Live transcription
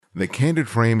The Candid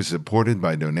Frame is supported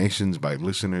by donations by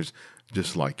listeners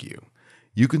just like you.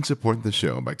 You can support the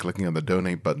show by clicking on the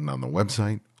donate button on the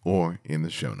website or in the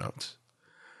show notes.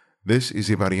 This is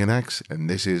Ibarian X, and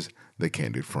this is The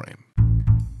Candid Frame.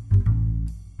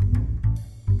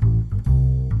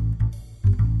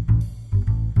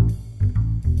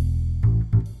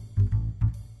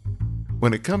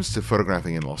 When it comes to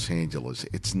photographing in Los Angeles,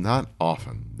 it's not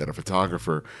often that a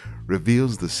photographer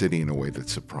reveals the city in a way that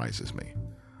surprises me.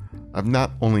 I've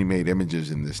not only made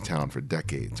images in this town for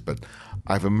decades, but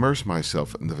I've immersed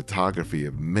myself in the photography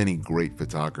of many great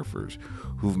photographers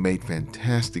who've made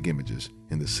fantastic images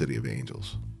in the City of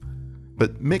Angels.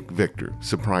 But Mick Victor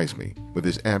surprised me with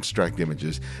his abstract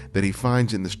images that he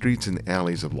finds in the streets and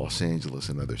alleys of Los Angeles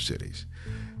and other cities.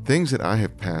 Things that I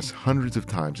have passed hundreds of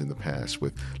times in the past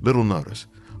with little notice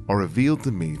are revealed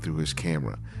to me through his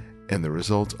camera, and the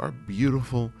results are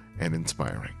beautiful and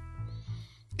inspiring.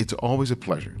 It's always a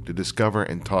pleasure to discover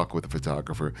and talk with a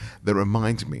photographer that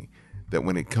reminds me that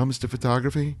when it comes to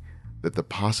photography, that the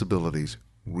possibilities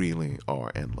really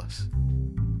are endless.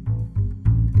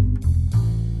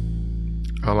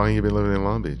 How long have you been living in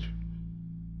Long Beach?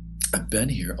 I've been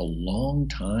here a long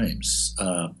time,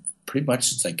 pretty much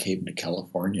since I came to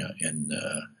California in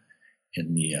the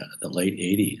late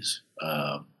 80s.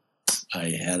 I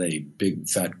had a big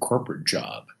fat corporate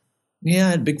job. Yeah, I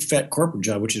had a big fat corporate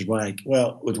job, which is why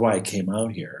I came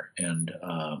out here, and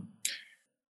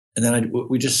then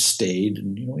we just stayed,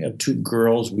 and we have two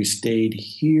girls. We stayed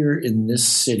here in this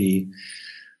city.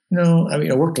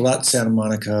 I worked a lot in Santa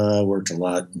Monica, worked a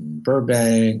lot in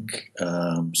Burbank,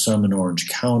 some in Orange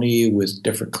County with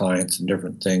different clients and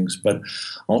different things. But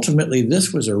ultimately,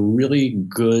 this was a really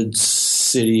good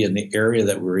city, and the area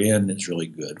that we're in is really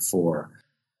good for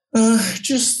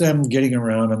just them getting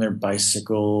around on their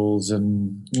bicycles,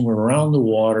 and we're around the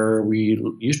water. We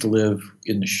used to live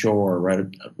in the shore,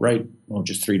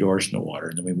 just 3 doors from the water,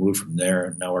 and then we moved from there,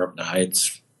 and now we're up in the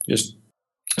Heights. You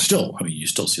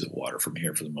still see the water from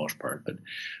here for the most part, but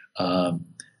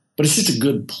it's just a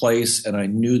good place, and I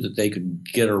knew that they could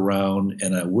get around,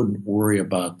 and I wouldn't worry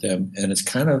about them, and it's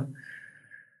kind of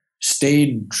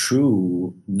stayed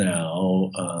true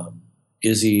now.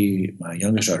 Izzy, my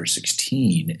youngest daughter, is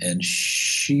 16, and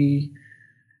she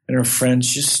and her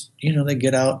friends just, they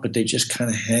get out, but they just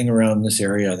kind of hang around this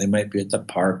area. They might be at the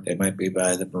park. They might be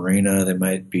by the marina. They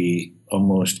might be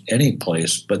almost any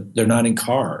place, but they're not in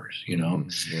cars,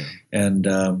 Yeah. And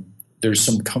there's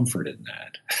some comfort in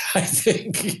that. I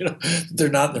think, they're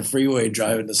not in the freeway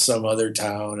driving to some other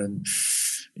town, and,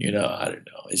 I don't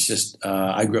know. It's just,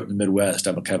 I grew up in the Midwest.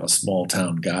 I'm a kind of a small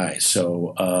town guy.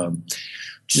 So,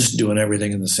 just doing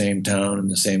everything in the same town, in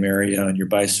the same area on your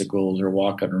bicycles, or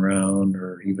walking around,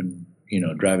 or even,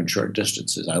 driving short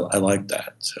distances. I like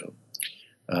that. So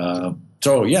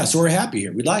we're happy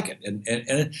here. We like it. And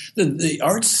the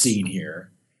art scene here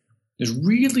is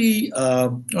really,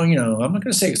 I'm not going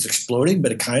to say it's exploding,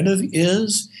 but it kind of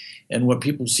is. And what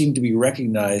people seem to be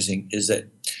recognizing is that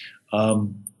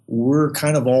we're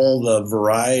kind of all the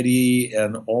variety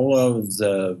and all of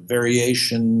the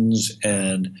variations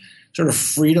and sort of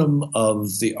freedom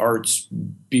of the arts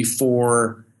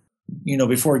before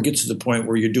it gets to the point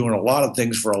where you're doing a lot of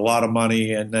things for a lot of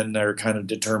money, and then they're kind of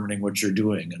determining what you're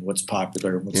doing and what's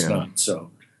popular and what's not.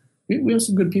 So we have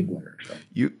some good people here. So.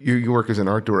 You work as an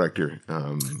art director.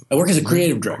 I work as a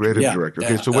creative director. Director.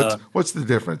 Okay, so what's the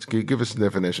difference? Can you give us a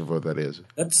definition for what that is?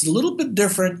 That's a little bit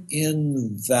different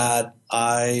in that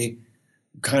I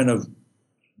kind of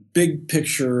big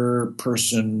picture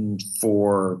person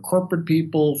for corporate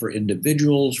people, for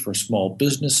individuals, for small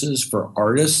businesses, for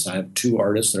artists. I have 2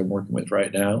 artists that I'm working with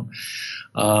right now.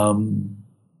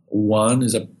 One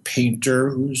is a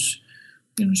painter who's,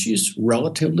 she's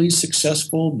relatively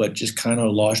successful, but just kind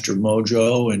of lost her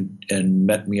mojo and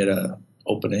met me at a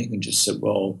opening and just said,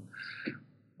 well,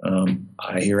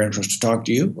 I hear interest to talk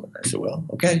to you. And I said, well,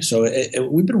 okay. So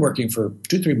we've been working for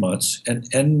 2-3 months,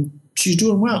 and she's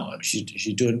doing well. She's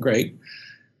doing great.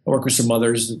 I work with some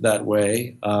others that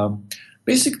way.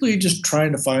 Basically just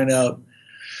trying to find out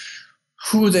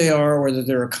who they are, whether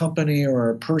they're a company or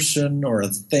a person or a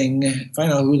thing,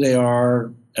 find out who they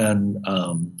are and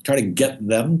try to get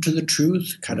them to the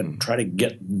truth, kind of try to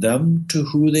get them to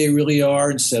who they really are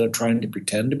instead of trying to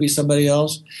pretend to be somebody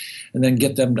else, and then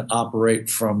get them to operate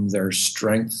from their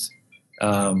strength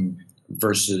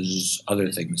versus other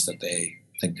things that they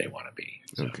think they want to be.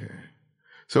 So. Okay.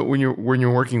 So when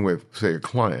you're working with, say, a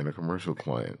client, a commercial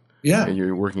client, and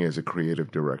you're working as a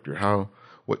creative director,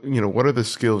 what are the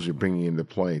skills you're bringing into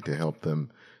play to help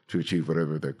them to achieve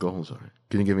whatever their goals are?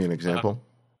 Can you give me an example?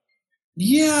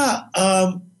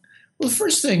 Well, the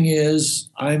first thing is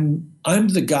I'm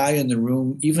the guy in the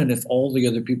room, even if all the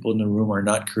other people in the room are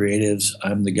not creatives.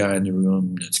 I'm the guy in the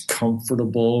room that's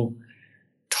comfortable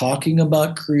talking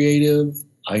about creative.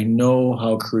 I know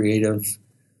how creative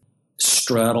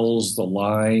straddles the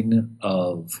line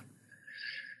of,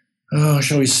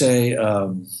 shall we say,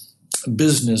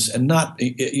 business and not,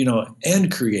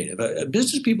 and creative.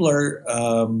 Business people are,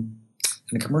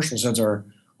 in a commercial sense, are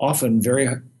often very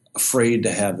afraid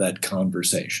to have that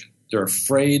conversation. They're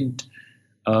afraid.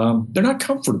 They're not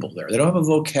comfortable there. They don't have a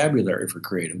vocabulary for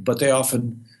creative, but they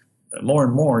often, more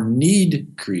and more,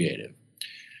 need creative.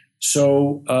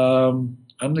 So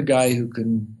I'm the guy who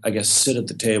can, I guess, sit at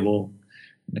the table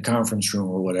in the conference room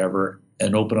or whatever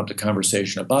and open up the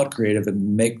conversation about creative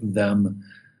and make them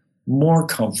more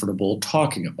comfortable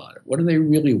talking about it. What do they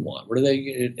really want? What do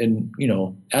they, and,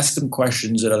 ask them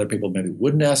questions that other people maybe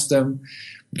wouldn't ask them,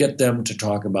 get them to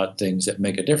talk about things that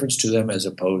make a difference to them as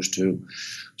opposed to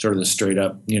sort of the straight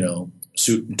up,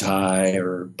 suit and tie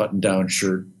or button down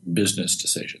shirt business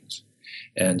decisions.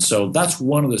 And so that's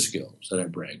one of the skills that I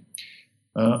bring.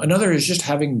 Another is just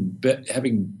having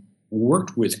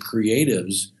worked with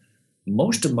creatives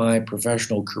most of my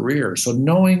professional career. So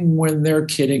knowing when they're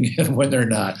kidding and when they're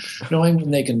not, knowing when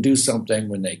they can do something,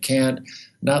 when they can't,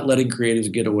 not letting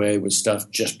creatives get away with stuff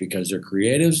just because they're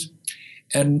creatives,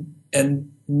 and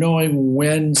knowing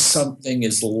when something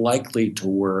is likely to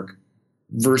work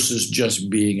versus just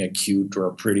being a cute or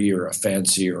a pretty or a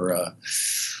fancy or a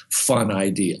fun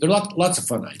idea. There are lots of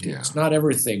fun ideas. Yeah. Not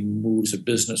everything moves a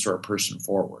business or a person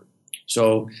forward.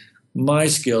 So my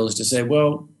skill is to say,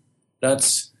 well,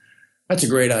 that's a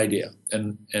great idea.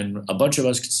 And a bunch of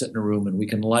us can sit in a room and we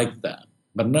can like that.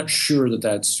 But I'm not sure that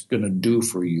that's going to do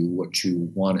for you what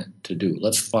you want it to do.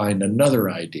 Let's find another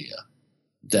idea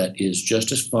that is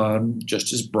just as fun,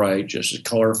 just as bright, just as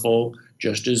colorful,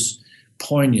 just as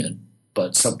poignant,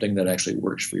 but something that actually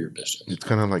works for your business. It's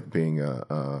kind of like being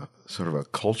a sort of a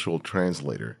cultural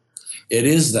translator. It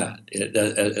is that.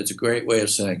 It's a great way of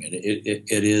saying it.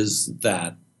 It is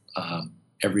that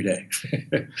every day,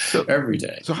 every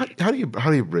day. So how do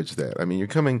you bridge that? I mean,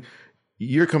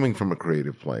 you're coming from a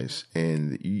creative place,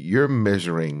 and you're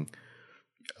measuring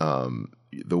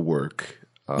the work,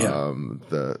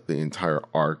 the entire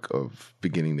arc of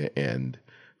beginning to end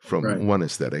from one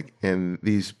aesthetic, and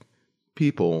these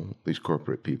people, these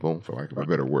corporate people, for lack of a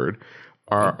better word,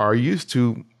 are used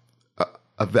to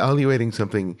evaluating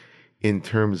something in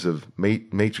terms of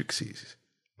matrices,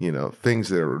 things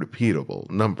that are repeatable,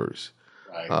 numbers.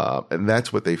 Right. And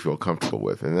that's what they feel comfortable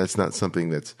with. And that's not something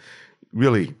that's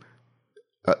really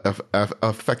a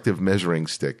effective measuring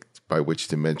stick by which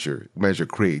to measure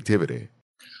creativity.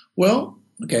 Well,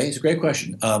 okay, it's a great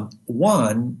question.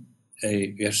 One,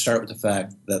 you have to start with the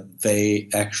fact that they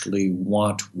actually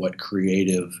want what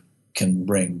creative can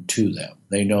bring to them.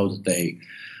 They know that they,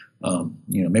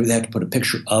 maybe they have to put a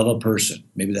picture of a person.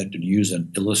 Maybe they have to use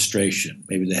an illustration.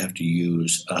 Maybe they have to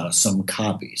use some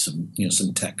copy, some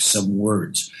text, some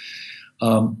words.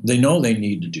 They know they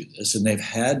need to do this, and they've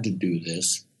had to do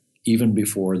this even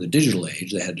before the digital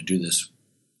age. They had to do this,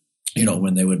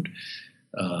 when they would.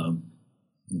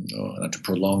 Not to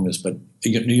prolong this, but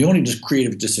the only just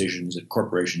creative decisions that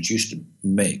corporations used to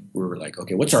make were like,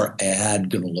 okay, what's our ad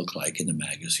going to look like in the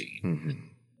magazine? Mm-hmm.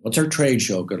 What's our trade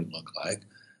show going to look like?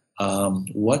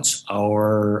 What's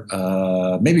our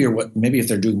maybe if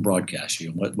they're doing broadcast,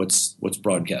 what's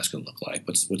broadcast going to look like?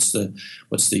 What's the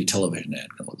television ad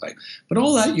going to look like? But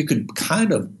all that you could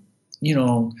kind of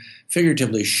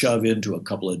figuratively shove into a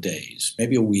couple of days,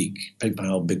 maybe a week, depending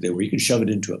on how big they were. You could shove it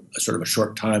into a sort of a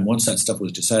short time. Once that stuff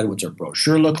was decided, what's our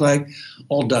brochure look like?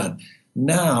 All done.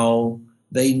 Now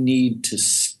they need to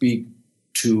speak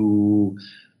to,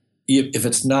 if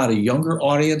it's not a younger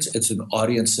audience, it's an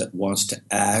audience that wants to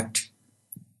act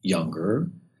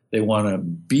younger. They want to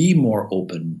be more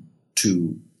open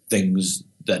to things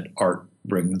that art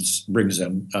brings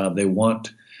them.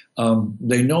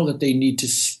 They know that they need to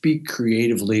speak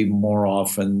creatively more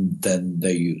often than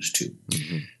they used to.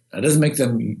 Mm-hmm. That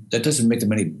doesn't make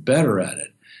them any better at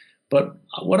it. But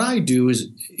what I do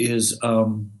is I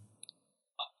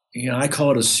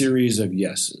call it a series of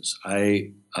yeses.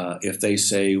 If they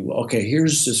say, well, okay,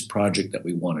 here's this project that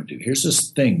we want to do. Here's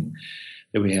this thing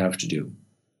that we have to do.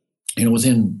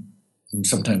 Within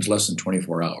sometimes less than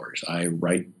 24 hours, I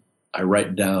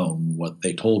write down what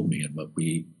they told me and what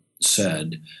we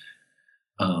said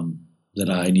that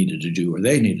I needed to do or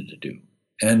they needed to do.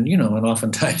 And, and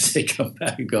oftentimes they come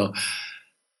back and go,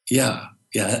 yeah,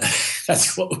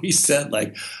 that's what we said.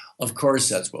 Like, of course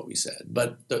that's what we said.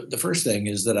 But the first thing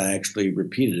is that I actually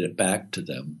repeated it back to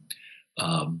them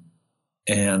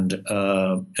and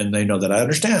they know that I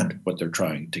understand what they're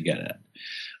trying to get at.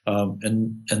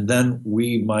 And then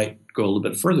we might go a little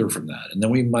bit further from that, and then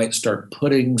we might start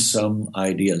putting some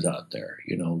ideas out there.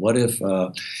 What if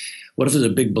there's a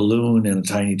big balloon and a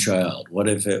tiny child? What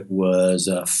if it was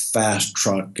a fast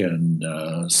truck and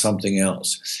something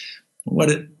else?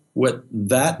 What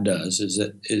that does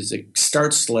is it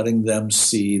starts letting them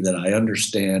see that I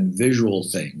understand visual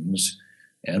things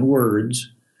and words,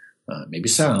 maybe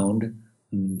sound,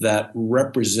 that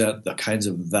represent the kinds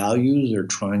of values they're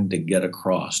trying to get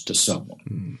across to someone.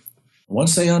 Mm.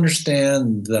 Once they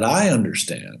understand that I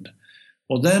understand,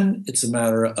 well, then it's a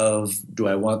matter of, do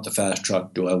I want the fast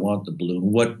truck? Do I want the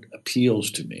balloon? What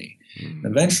appeals to me? Mm.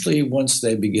 Eventually, once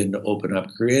they begin to open up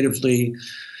creatively,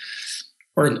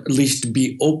 or at least to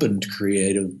be open to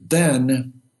creative,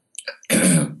 then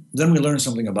we learn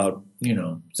something about,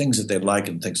 things that they like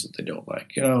and things that they don't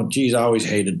like. Geez, I always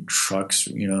hated trucks.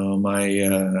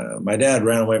 My dad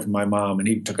ran away from my mom and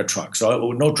he took a truck.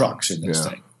 So no trucks in this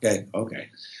thing. Okay.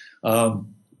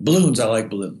 Balloons, I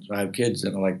like balloons. I have kids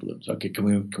and I like balloons. Okay,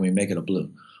 can we make it a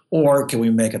balloon? Or can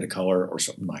we make it a color or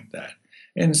something like that?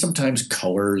 And sometimes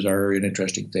colors are an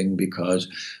interesting thing because,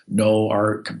 no,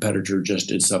 our competitor just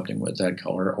did something with that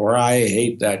color, or I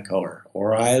hate that color,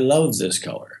 or I love this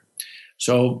color.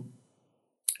 So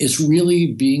it's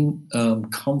really being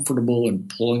comfortable and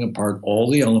pulling apart all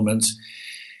the elements.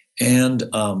 And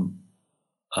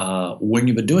when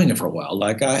you've been doing it for a while,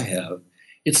 like I have,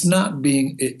 it's not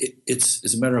being.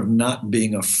 It's a matter of not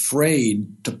being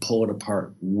afraid to pull it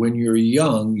apart. When you're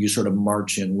young, you sort of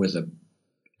march in with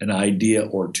an idea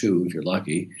or two, if you're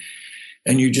lucky,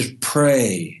 and you just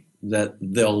pray that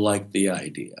they'll like the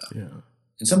idea. Yeah.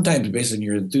 And sometimes, based on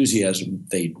your enthusiasm,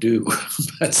 they do.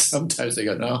 But sometimes they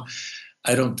go, "No,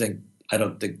 I don't think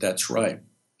that's right."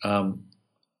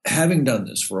 Having done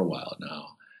this for a while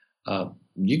now,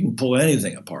 you can pull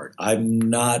anything apart. I'm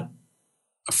not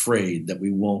afraid that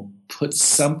we won't put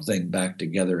something back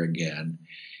together again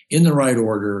in the right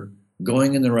order,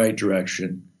 going in the right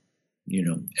direction,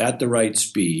 at the right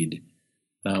speed.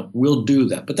 We'll do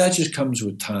that. But that just comes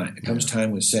with time. It comes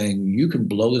time with saying, you can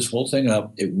blow this whole thing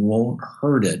up. It won't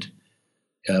hurt it.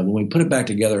 When we put it back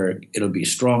together, it'll be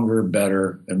stronger,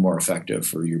 better, and more effective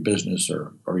for your business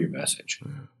or your message.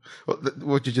 Yeah. Well,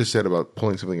 what you just said about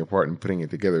pulling something apart and putting it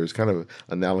together is kind of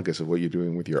analogous of what you're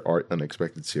doing with your Art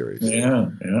Unexpected series. Yeah.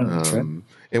 That's right.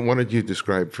 And why don't you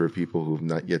describe for people who've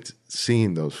not yet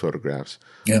seen those photographs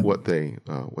what they're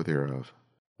of?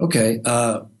 Okay.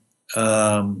 I've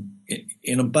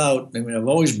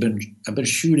been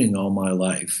shooting all my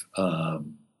life,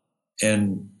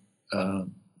 and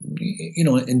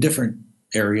in different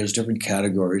areas, different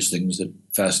categories, things that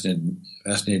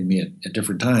fascinated me at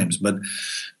different times. But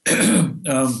in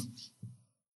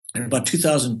about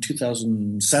 2000,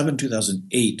 2007,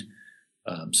 2008,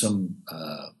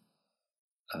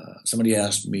 somebody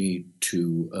asked me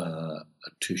to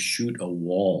shoot a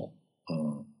wall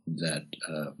that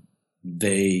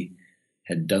they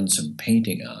had done some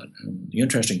painting on. And the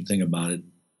interesting thing about it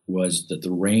was that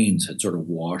the rains had sort of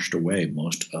washed away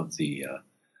most of the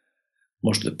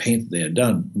paint that they had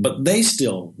done, but they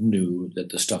still knew that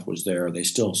the stuff was there. They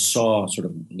still saw sort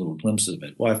of little glimpses of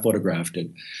it. Well, I photographed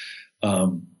it.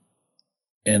 And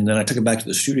then I took it back to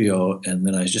the studio, and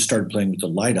then I just started playing with the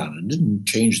light on it. I didn't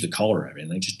change the color. I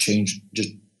mean, I just changed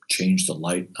the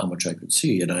light, how much I could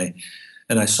see. And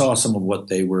I saw some of what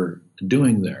they were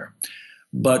doing there.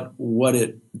 But what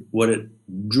it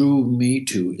drew me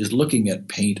to is looking at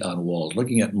paint on walls,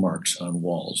 looking at marks on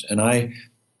walls. And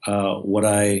what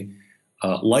I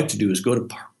like to do is go to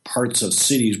parts of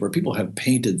cities where people have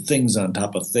painted things on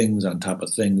top of things on top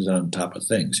of things on top of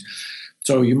things.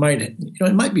 So it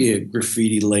might be a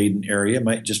graffiti-laden area. It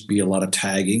might just be a lot of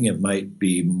tagging. It might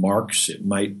be marks. It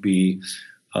might be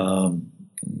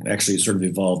actually sort of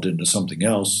evolved into something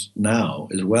else now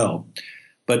as well.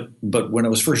 But when I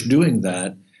was first doing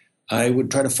that, I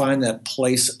would try to find that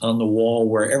place on the wall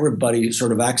where everybody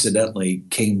sort of accidentally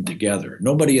came together.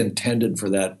 Nobody intended for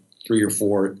that 3 or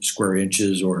 4 square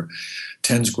inches or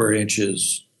 10 square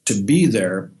inches to be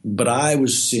there, but I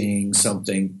was seeing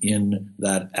something in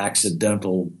that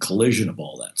accidental collision of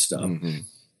all that stuff. Mm-hmm.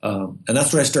 And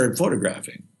that's what I started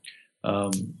photographing.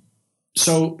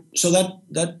 So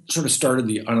that sort of started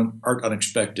the Art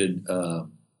Unexpected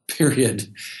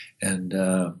period. And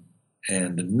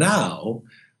now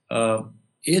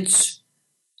it's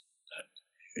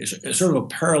sort of a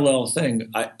parallel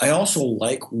thing. I also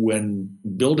like when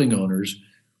building owners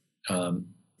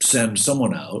send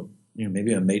someone out,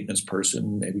 maybe a maintenance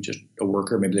person, maybe just a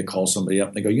worker, maybe they call somebody up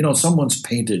and they go, someone's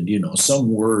painted,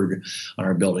 some word on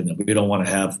our building that we don't want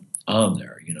to have on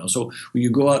there, So when you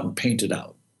go out and paint it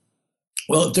out,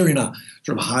 well, if they're in a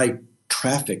sort of high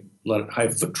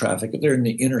foot traffic, if they're in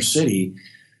the inner city,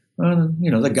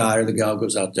 the guy or the gal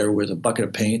goes out there with a bucket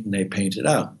of paint and they paint it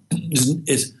out.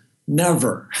 It's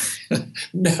never,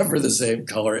 never the same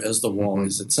color as the wall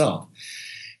is itself.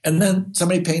 And then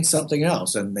somebody paints something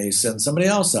else and they send somebody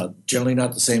else out, generally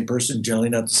not the same person, generally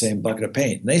not the same bucket of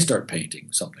paint, and they start painting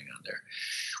something on there.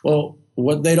 Well,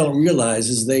 what they don't realize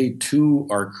is they too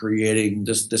are creating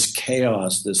this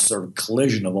chaos, this sort of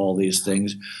collision of all these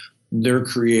things. They're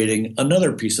creating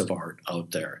another piece of art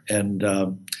out there. And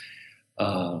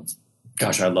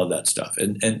gosh, I love that stuff.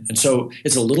 And so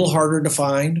it's a little harder to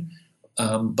find,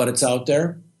 but it's out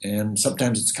there. And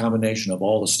sometimes it's a combination of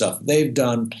all the stuff they've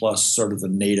done plus sort of the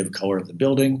native color of the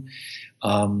building.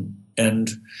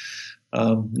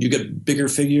 You get bigger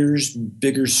figures,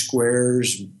 bigger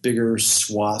squares, bigger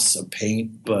swaths of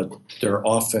paint, but they're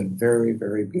often very,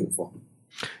 very beautiful.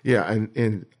 Yeah,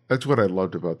 and that's what I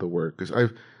loved about the work, because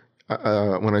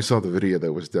when I saw the video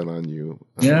that was done on you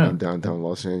in downtown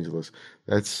Los Angeles,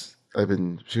 I've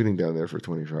been shooting down there for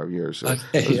 25 years, so I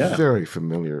was very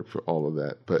familiar for all of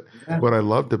that. But what I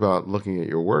loved about looking at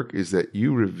your work is that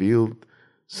you revealed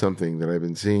something that I've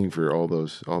been seeing for all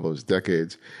those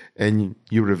decades, and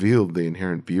you revealed the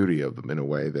inherent beauty of them in a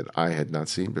way that I had not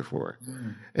seen before.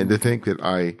 And to think that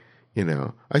I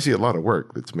see a lot of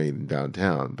work that's made in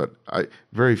downtown, but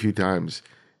very few times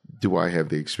do I have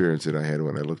the experience that I had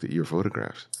when I looked at your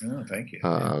photographs. Oh, thank you.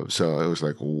 So it was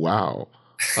like, wow.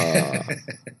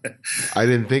 I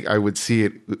didn't think I would see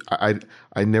it.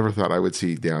 I never thought I would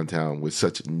see downtown with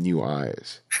such new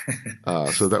eyes.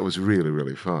 So that was really,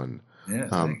 really fun.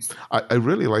 Yeah, I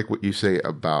really like what you say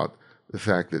about the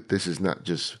fact that this is not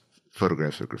just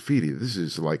photographs of graffiti. This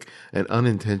is like an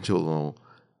unintentional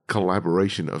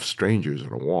collaboration of strangers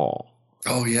on a wall.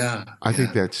 Oh yeah. I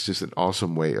think that's just an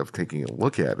awesome way of taking a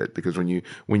look at it, because when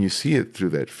you see it through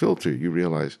that filter, you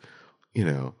realize,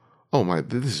 oh my,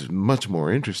 this is much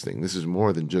more interesting. This is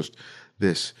more than just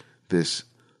this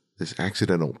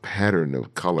accidental pattern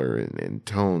of color and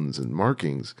tones and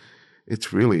markings.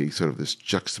 It's really sort of this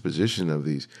juxtaposition of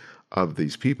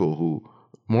these people who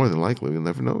more than likely will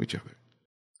never know each other.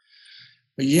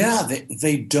 Yeah,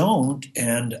 they don't,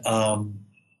 and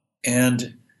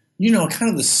kind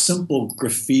of the simple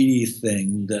graffiti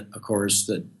thing that, of course,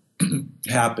 that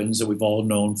happens that we've all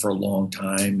known for a long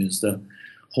time is the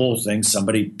whole thing.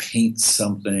 Somebody paints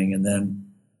something, and then,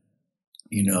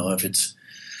 if it's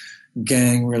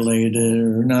gang related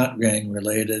or not gang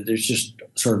related, there's just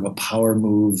sort of a power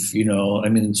move,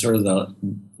 sort of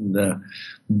the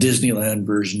Disneyland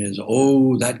version is,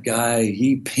 oh, that guy,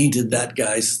 he painted that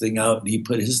guy's thing out and he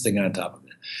put his thing on top of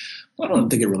it. Well, I don't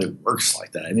think it really works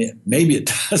like that. I mean, maybe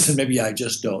it does, and maybe I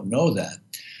just don't know that.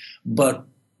 But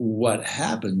what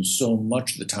happens so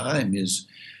much of the time is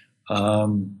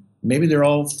maybe they're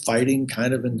all fighting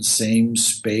kind of in the same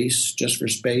space, just for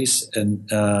space, and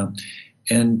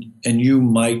you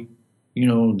might,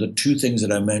 the two things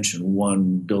that I mentioned,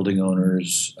 one, building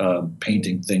owners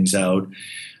painting things out,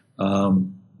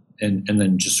 and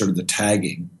then just sort of the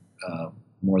tagging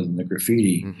more than the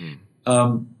graffiti. Mm-hmm.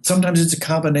 Sometimes it's a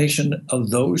combination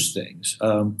of those things.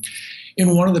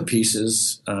 In one of the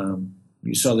pieces,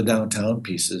 you saw the downtown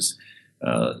pieces.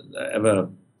 I have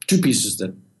two pieces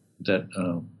that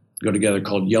go together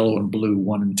called Yellow and Blue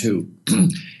 1 and 2.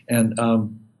 And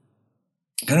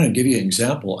kind of give you an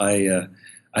example, I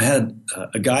had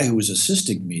a guy who was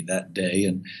assisting me that day,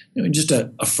 and just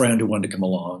a friend who wanted to come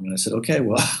along. And I said, okay,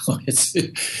 well, it's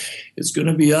going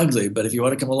to be ugly, but if you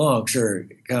want to come along, sure,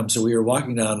 come. So we were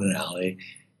walking down an alley,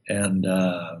 and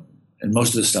most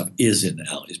of the stuff is in the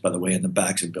alleys, by the way, in the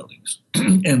backs of buildings.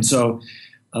 And so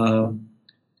I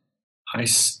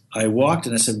walked,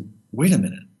 and I said, wait a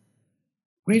minute.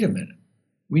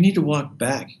 We need to walk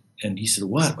back. And he said,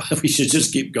 what? We should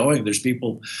just keep going. There's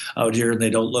people out here, and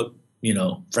they don't look,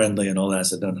 friendly and all that. I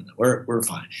said, no, we're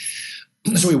fine.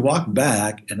 So we walked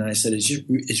back, and I said,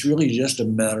 it's really just a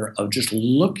matter of just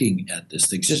looking at this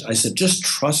thing. I said, just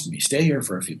trust me. Stay here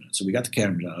for a few minutes. So we got the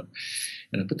cameras out,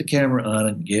 and I put the camera on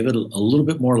and gave it a little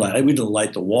bit more light. We didn't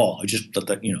light the wall. I just let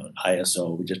that,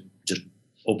 ISO. We just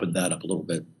opened that up a little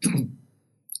bit.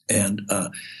 And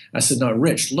I said, no,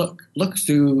 Rich, look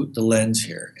through the lens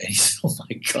here. And he said, oh,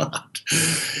 my God.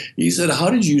 He said, how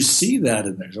did you see that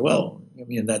in there? I said, well,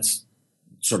 that's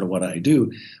sort of what I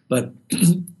do. But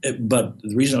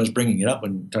the reason I was bringing it up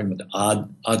when talking about the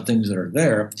odd things that are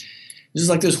there, this is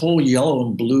like this whole yellow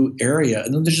and blue area.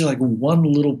 And then there's just like one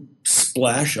little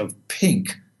splash of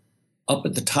pink up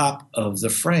at the top of the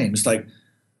frame. It's like,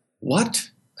 what?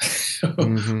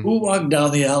 Mm-hmm. Who walked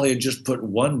down the alley and just put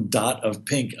one dot of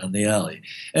pink on the alley?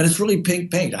 And it's really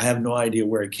pink paint. I have no idea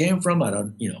where it came from.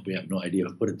 We have no idea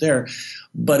who put it there,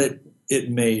 but it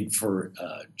made for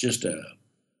just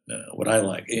what I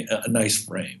like, a nice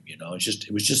frame.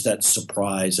 It was just that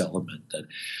surprise element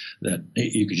that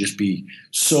you could just be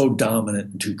so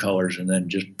dominant in two colors and then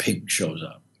just pink shows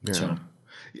up. Yeah. So,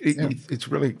 it's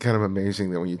really kind of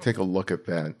amazing that when you take a look at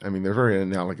that, I mean, they're very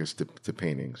analogous to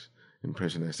paintings,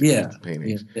 impressionistic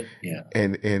paintings. Yeah.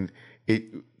 And it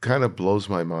kind of blows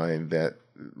my mind that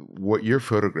what you're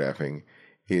photographing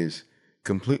is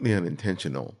completely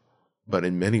unintentional, but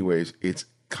in many ways it's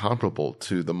comparable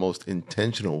to the most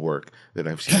intentional work that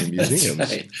I've seen in museums.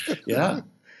 That's right.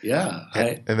 Yeah.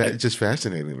 And that's just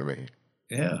fascinating to me.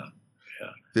 Yeah.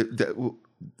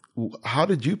 How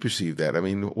did you perceive that? I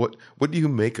mean, what do you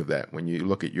make of that when you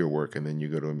look at your work and then you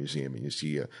go to a museum and you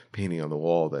see a painting on the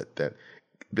wall that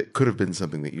could have been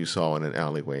something that you saw in an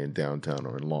alleyway in downtown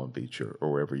or in Long Beach or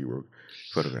wherever you were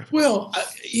photographing? Well,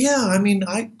 I mean,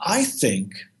 I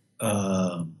think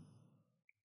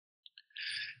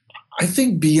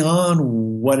beyond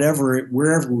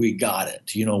wherever we got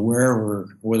it,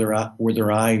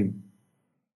 whether I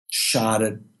shot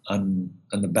it on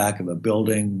the back of a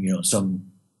building,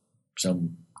 some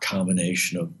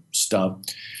combination of stuff,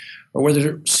 or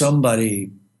whether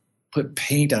somebody put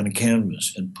paint on a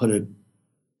canvas and put it,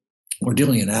 we're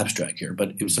dealing in abstract here,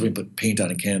 but if somebody put paint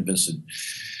on a canvas and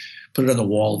put it on the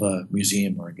wall of a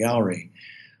museum or a gallery,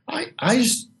 I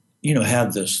just,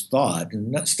 have this thought,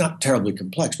 and that's not terribly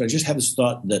complex, but I just have this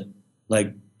thought that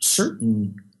like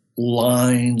certain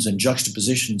lines and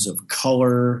juxtapositions of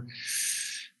color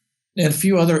and a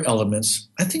few other elements,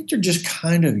 I think they're just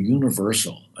kind of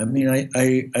universal. I mean,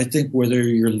 I think whether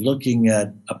you're looking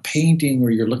at a painting or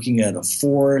you're looking at a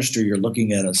forest or you're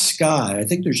looking at a sky, I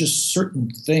think there's just certain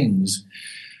things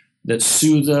that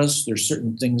soothe us. There's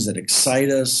certain things that excite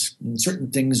us, and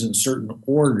certain things in certain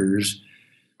orders,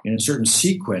 in a certain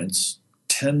sequence,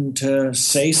 tend to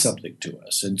say something to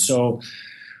us. And so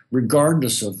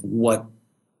regardless of what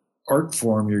art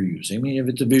form you're using, I mean, if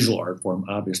it's a visual art form,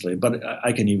 obviously, but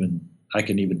I can even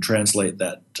translate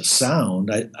that to sound.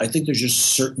 I think there's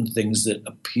just certain things that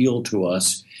appeal to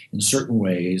us in certain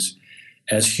ways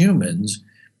as humans.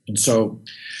 And so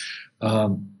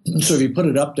if you put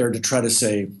it up there to try to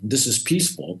say, this is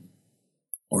peaceful,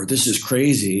 or this is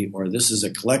crazy, or this is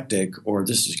eclectic, or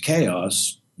this is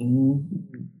chaos,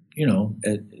 in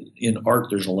art,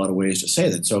 there's a lot of ways to say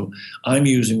that. So I'm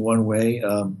using one way.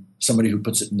 Somebody who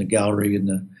puts it in the gallery in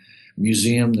the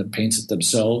museum that paints it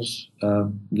themselves,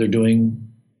 they're doing,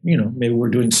 maybe we're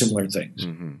doing similar things.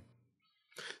 Mm-hmm.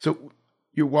 So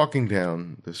you're walking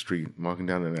down the street, walking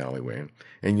down an alleyway,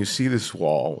 and you see this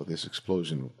wall with this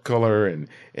explosion of color and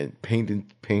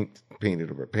painted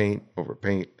over paint,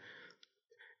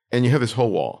 and you have this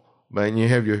whole wall, and you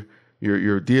have your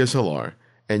DSLR,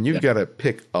 and you've got to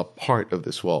pick a part of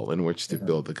this wall in which to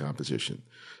build the composition.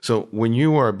 So when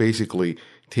you are basically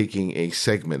taking a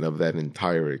segment of that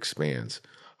entire expanse,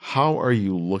 how are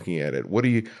you looking at it?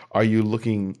 Are you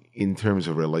looking in terms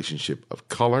of relationship of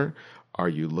color? Are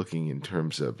you looking in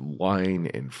terms of line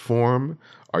and form?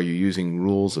 Are you using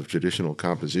rules of traditional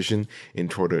composition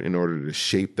in order to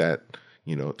shape that,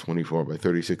 24 by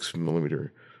 36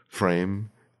 millimeter frame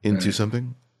into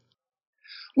something?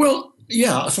 Well,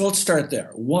 yeah. So let's start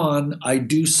there. One, I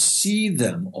do see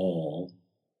them all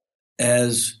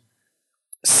as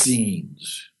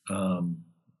scenes. And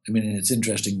it's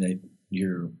interesting that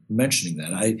you're mentioning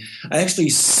that. I actually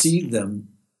see them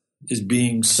as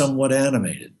being somewhat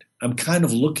animated. I'm kind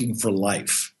of looking for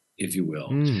life, if you will.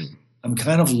 I'm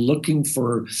kind of looking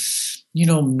for,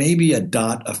 maybe a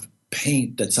dot of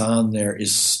paint that's on there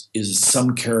is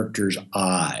some character's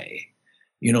eye.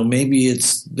 Maybe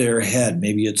it's their head,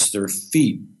 maybe it's their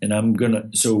feet.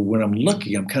 And so when I'm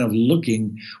looking, I'm kind of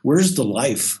looking, where's the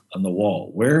life on the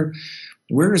wall? Where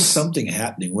is something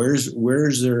happening?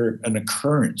 Where's there an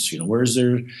occurrence? Where's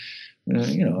there,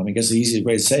 I guess the easiest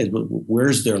way to say it is,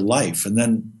 where's their life? And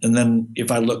then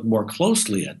if I look more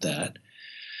closely at that,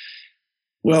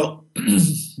 well,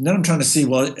 then I'm trying to see,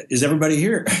 well, is everybody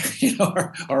here?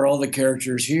 Are all the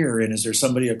characters here? And is there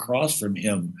somebody across from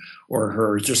him or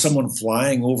her? Is there someone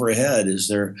flying overhead? Is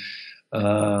there, I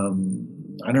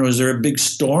don't know, is there a big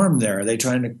storm there? Are they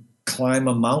trying to climb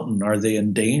a mountain? Are they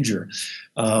in danger?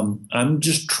 I'm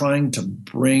just trying to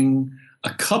bring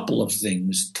a couple of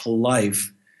things to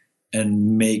life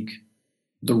and make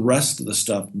the rest of the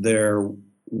stuff there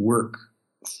work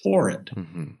for it.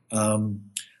 Mm-hmm.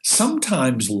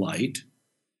 Sometimes light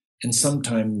and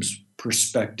sometimes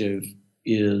perspective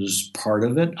is part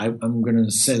of it. I'm going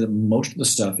to say that most of the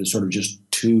stuff is sort of just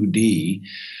 2D.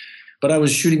 But I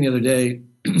was shooting the other day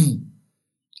in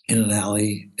an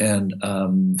alley, and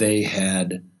they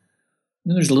had,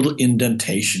 there's a little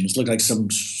indentation. It looked like some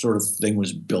sort of thing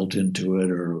was built into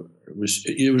it, or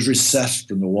it was recessed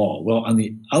from the wall. Well, on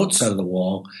the outside of the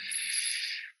wall,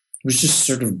 it was just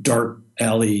sort of dark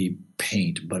alley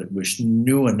paint, but it was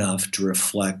new enough to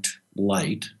reflect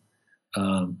light.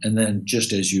 And then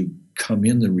just as you come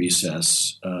in the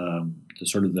recess, the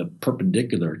sort of the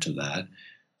perpendicular to that,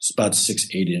 it's about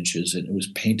 6-8 inches, and it was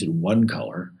painted one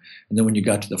color. And then when you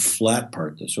got to the flat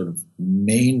part, the sort of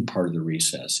main part of the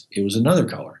recess, it was another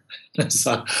color. And I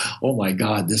thought, oh my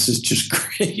God, this is just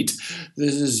great.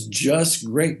 This is just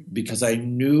great, because I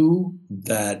knew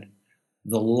that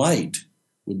the light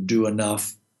would do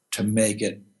enough to make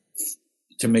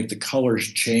the colors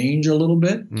change a little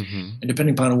bit. Mm-hmm. And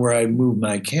depending upon where I move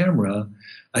my camera,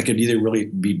 I could either really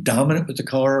be dominant with the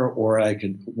color, or I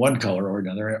could one color or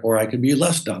another, or I could be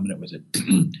less dominant with it.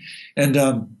 And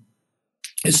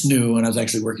it's new, and I was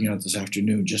actually working on it this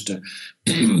afternoon just to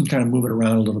kind of move it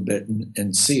around a little bit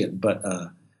and see it. But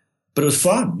it was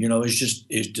fun, It's just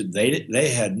they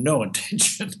had no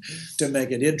intention to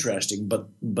make it interesting, but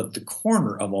the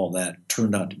corner of all that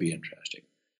turned out to be interesting.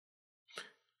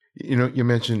 You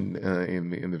mentioned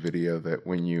in the video that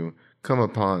when you come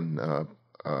upon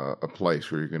a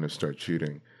place where you're going to start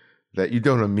shooting, that you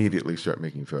don't immediately start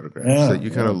making photographs. Yeah, that you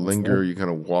kind of linger, you kind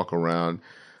of walk around.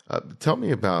 Tell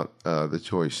me about the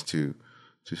choice to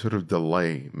sort of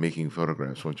delay making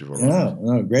photographs once you've arrived. Yeah,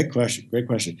 no, great question.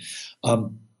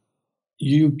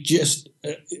 You just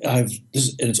and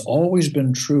it's always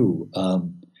been true.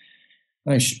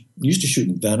 I used to shoot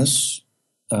in Venice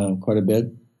quite a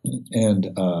bit.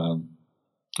 And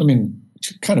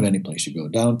kind of any place you go.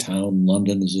 Downtown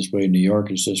London is this way. New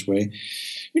York is this way.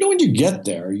 When you get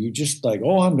there, you just like,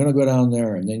 oh, I'm going to go down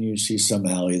there. And then you see some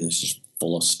alley that's just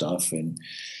full of stuff. And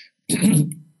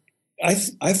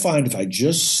I find if I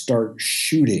just start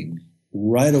shooting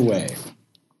right away,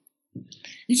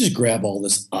 you just grab all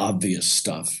this obvious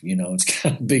stuff. It's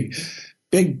kind of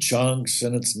big chunks,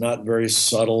 and it's not very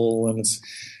subtle, and it's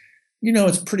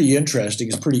pretty interesting.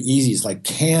 It's pretty easy. It's like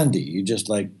candy. You just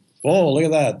like, oh, look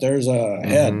at that. There's a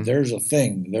head. There's a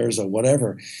thing. There's a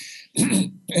whatever.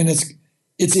 And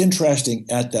it's interesting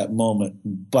at that moment,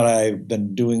 but I've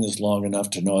been doing this long enough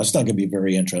to know it's not going to be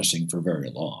very interesting for very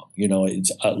long.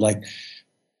 It's like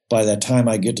by the time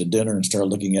I get to dinner and start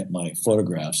looking at my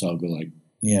photographs, I'll go like,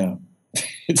 yeah,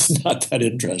 it's not that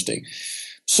interesting.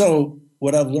 So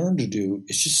what I've learned to do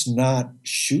is just not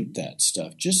shoot that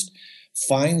stuff. Just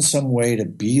find some way to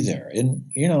be there.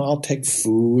 And, I'll take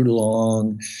food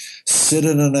along, sit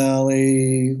in an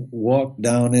alley, walk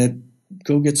down it,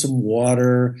 go get some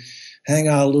water, hang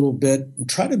out a little bit, and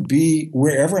try to be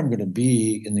wherever I'm going to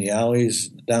be in the alleys,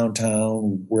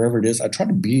 downtown, wherever it is. I try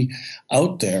to be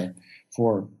out there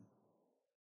for,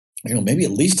 maybe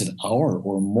at least an hour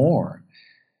or more.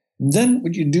 And then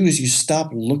what you do is you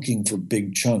stop looking for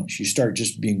big chunks. You start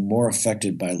just being more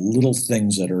affected by little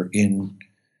things that are in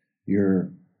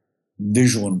your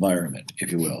visual environment,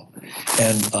 if you will.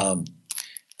 And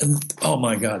oh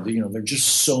my God, they're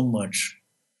just so much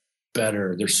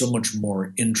better. They're so much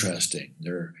more interesting.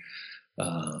 They're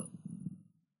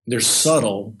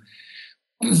subtle.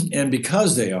 And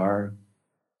because they are,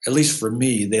 at least for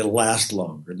me, they last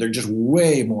longer. They're just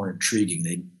way more intriguing.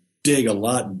 They dig a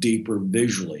lot deeper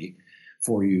visually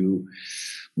for you.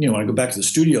 When I go back to the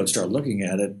studio and start looking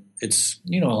at it, it's,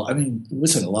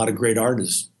 listen, a lot of great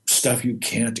artists, stuff you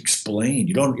can't explain.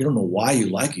 You don't know why you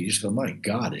like it. You just go, my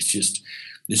God, it's just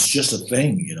a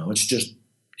thing, it's just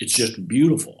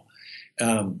beautiful.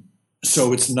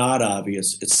 So it's not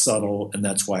obvious, it's subtle, and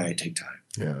that's why I take time.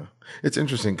 Yeah. It's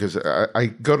interesting because I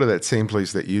go to that same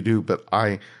place that you do, but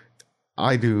I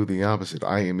do the opposite.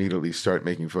 I immediately start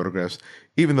making photographs,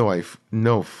 even though I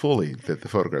know fully that the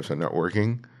photographs are not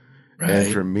working. Right.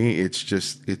 And for me,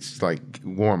 it's like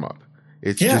warm up.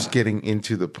 It's just getting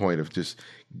into the point of just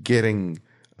getting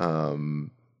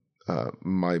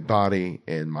my body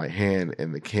and my hand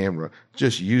and the camera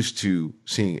just used to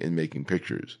seeing and making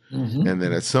pictures. Mm-hmm. And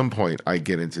then at some point I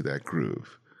get into that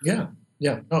groove. Yeah.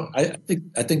 Yeah. No, I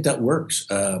think that works.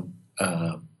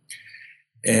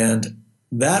 And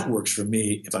that works for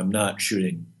me if I'm not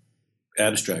shooting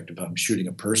abstract, if I'm shooting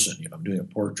a person, if I'm doing a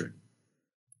portrait.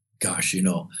 Gosh,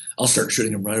 I'll start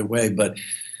shooting them right away, but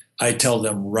I tell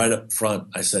them right up front,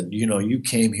 I said, you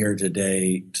came here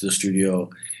today to the studio,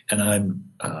 and I'm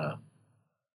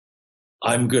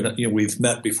going to, we've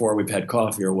met before, we've had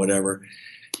coffee or whatever.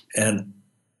 And,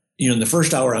 in the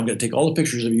first hour, I'm going to take all the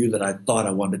pictures of you that I thought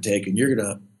I wanted to take, and you're going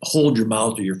to hold your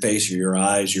mouth or your face or your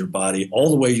eyes, your body, all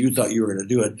the ways you thought you were going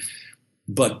to do it.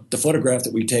 But the photograph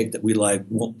that we take that we like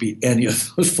won't be any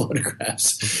of those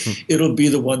photographs. It'll be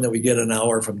the one that we get an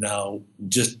hour from now,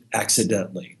 just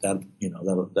accidentally. That'll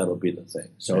be the thing.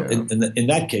 So in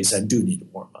that case, I do need to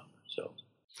warm up.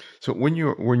 So when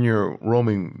you're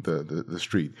roaming the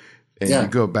street and you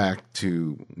go back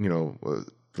to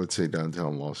let's say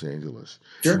downtown Los Angeles,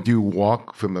 sure. Do you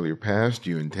walk familiar paths?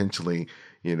 Do you intentionally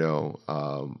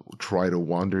try to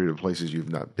wander to places you've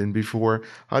not been before?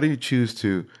 How do you choose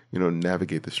to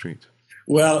navigate the streets?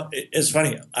 Well, it's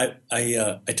funny. I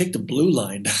take the blue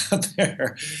line down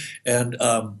there, and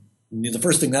the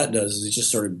first thing that does is it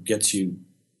just sort of gets you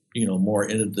more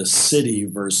into the city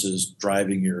versus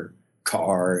driving your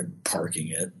car and parking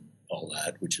it, and all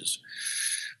that, which is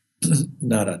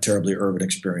not a terribly urban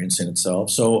experience in itself.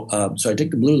 So I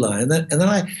take the blue line, and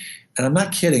then I'm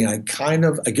not kidding. I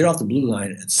get off the blue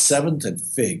line at 7th and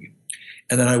Fig,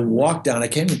 and then I walk down. I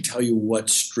can't even tell you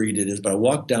what street it is, but I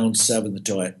walk down 7th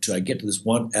until I get to this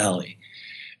one alley,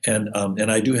 and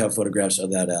I do have photographs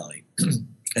of that alley,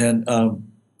 and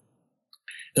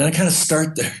I kind of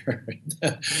start there,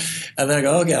 and then I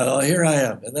go, okay, well, here I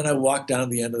am, and then I walk down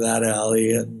the end of that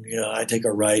alley, and I take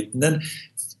a right, and then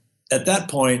at that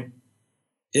point,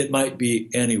 it might be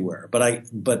anywhere, but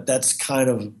that's kind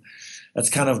of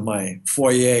my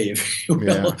foyer, if you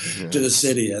will, to the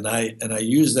city, and I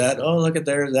use that. Oh, look at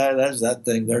there's that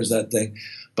thing,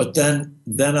 but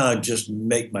then I just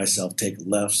make myself take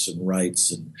lefts and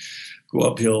rights and go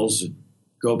up hills and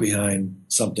go behind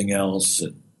something else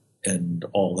and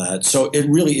all that. So it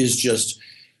really is just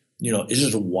it's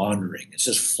just wandering. It's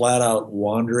just flat out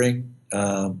wandering.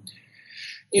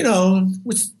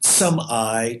 With some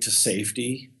eye to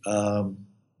safety.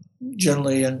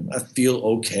 Generally, I feel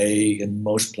okay in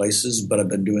most places, but I've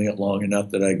been doing it long enough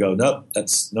that I go, nope,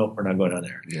 we're not going down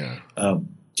there. Yeah.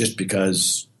 Just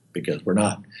because we're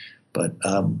not. But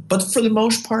for the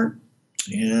most part,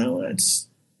 it's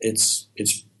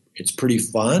pretty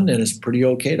fun and it's pretty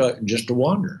okay to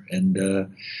wander. And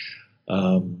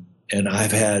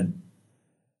I've had,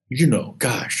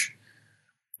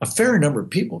 a fair number of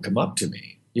people come up to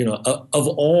me, of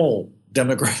all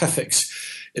demographics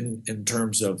in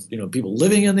terms of, people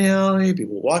living in the alley,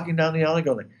 people walking down the alley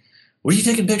going, what are you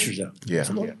taking pictures of? Yeah.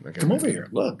 So, come over here.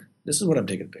 Look, this is what I'm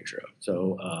taking a picture of.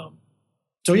 So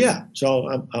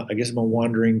I guess I'm a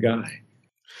wandering guy.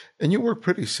 And you work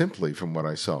pretty simply from what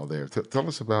I saw there. Tell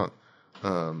us about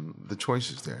the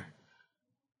choices there.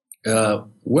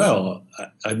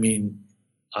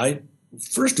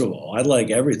 First of all, I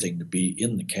like everything to be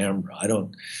in the camera. I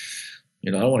don't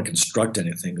want to construct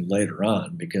anything later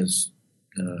on because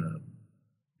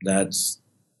that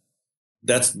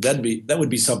would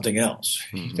be something else.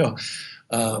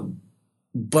 Mm-hmm.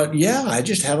 But yeah, I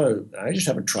just have a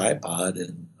tripod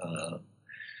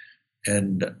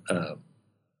and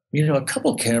a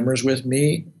couple cameras with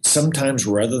me. Sometimes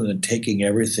rather than taking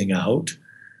everything out,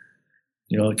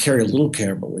 I carry a little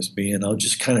camera with me and I'll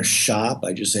just kind of shop.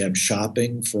 I just say I'm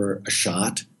shopping for a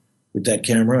shot with that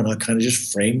camera, and I'll kind of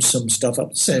just frame some stuff up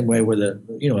the same way where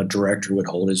a director would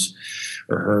hold his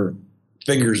or her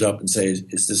fingers up and say,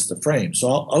 "Is this the frame?" So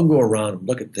I'll go around and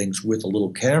look at things with a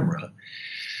little camera,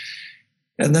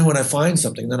 and then when I find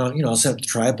something, then I'll set up the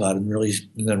tripod and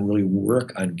then really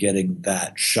work on getting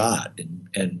that shot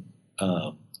and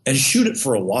shoot it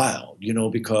for a while,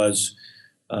 because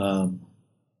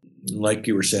like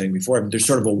you were saying before, there's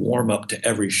sort of a warm up to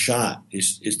every shot.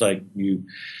 It's like you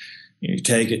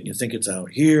take it and you think it's out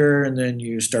here, and then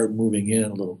you start moving in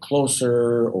a little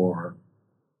closer, or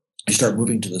you start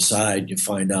moving to the side. You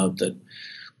find out that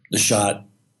the shot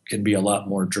can be a lot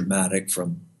more dramatic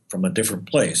from a different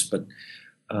place. But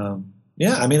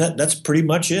that's pretty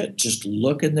much it. Just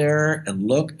look in there and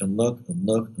look and look and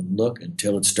look and look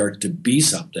until it starts to be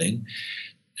something,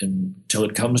 until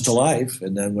it comes to life.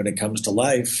 And then when it comes to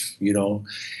life,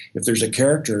 if there's a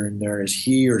character in there, is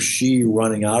he or she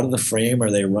running out of the frame? Are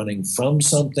they running from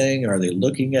something? Are they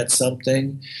looking at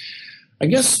something? I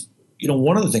guess,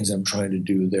 one of the things I'm trying to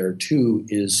do there too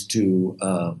is to,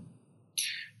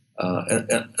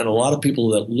 and a lot of people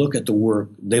that look at the work,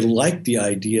 they like the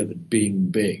idea of it being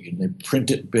big, and they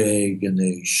print it big and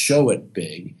they show it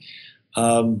big,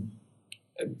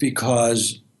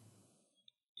 because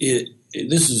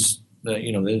this is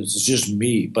just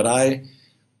me, but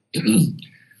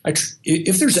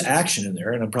if there's action in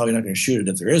there, and I'm probably not going to shoot it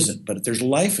if there isn't, but if there's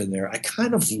life in there, I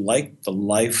kind of like the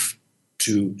life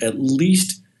to at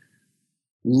least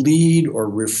lead or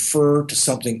refer to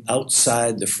something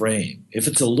outside the frame. If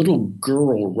it's a little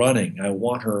girl running, I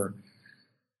want her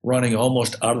running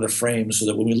almost out of the frame so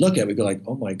that when we look at it, we go like,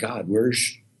 oh my God, where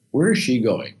is she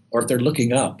going? Or if they're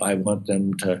looking up, I want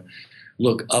them to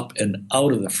look up and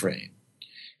out of the frame.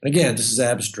 And again, this is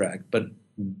abstract, but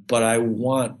I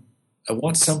want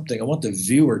something, I want the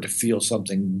viewer to feel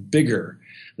something bigger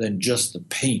than just the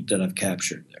paint that I've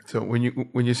captured there. So when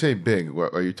you say big,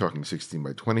 what, are you talking 16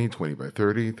 by 20, 20 by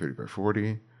 30, 30 by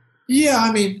 40? Yeah,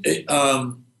 I mean,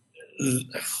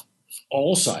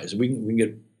 all sizes. We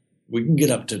can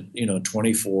get up to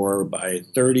 24 by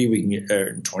 30. We can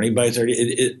get 20 by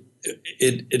 30.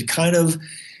 It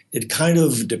kind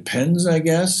of depends, I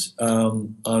guess,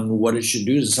 on what it should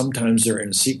do. Sometimes they're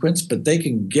in sequence, but they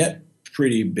can get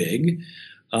pretty big.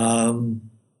 And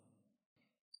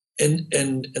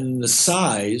the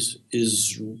size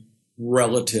is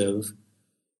relative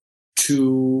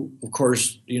to, of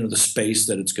course, the space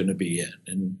that it's going to be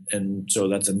in. And so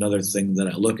that's another thing that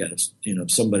I look at.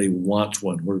 If somebody wants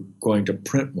one, we're going to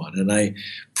print one. And I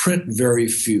print very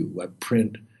few. I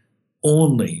print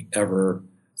only ever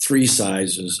 3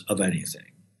 sizes of anything.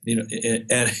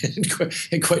 And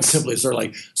quite simply, it's sort of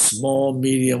like small,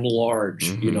 medium,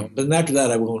 large. Mm-hmm. But after that,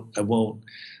 I won't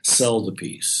sell the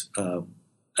piece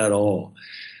at all.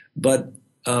 But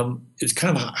it's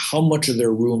kind of how much of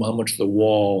their room, how much of the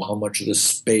wall, how much of the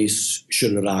space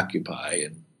should it occupy,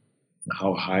 and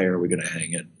how high are we going to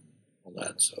hang it, all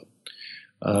that. So,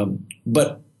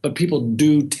 but people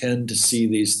do tend to see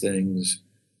these things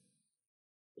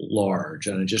large,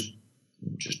 and I just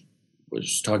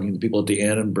was talking to the people at the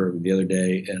Annenberg the other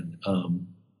day, and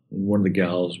one of the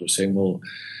gals was saying, "Well,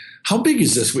 how big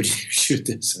is this when you shoot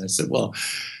this?" And I said, "Well,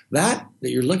 that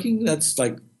you're looking, that's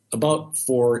like about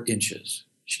 4 inches."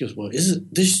 She goes, "Well,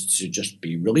 this should just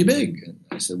be really big?" And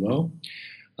I said, "Well,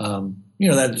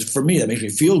 that for me, that makes me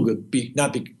feel good,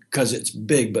 not because it's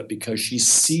big, but because she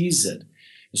sees it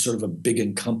as sort of a big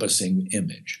encompassing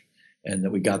image, and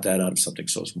that we got that out of something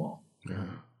so small." Yeah.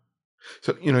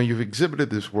 So, you've exhibited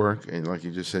this work, and like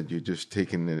you just said, you've just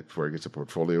taken it for, I guess, a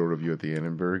portfolio review at the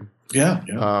Annenberg. Yeah.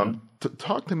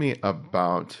 Talk to me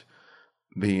about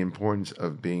the importance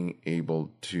of being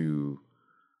able to,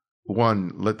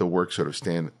 one, let the work sort of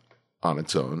stand on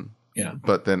its own,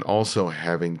 but then also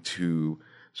having to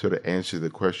sort of answer the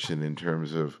question in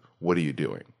terms of, what are you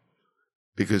doing?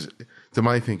 Because to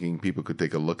my thinking, people could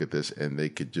take a look at this and they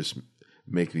could just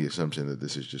make the assumption that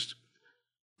this is just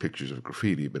pictures of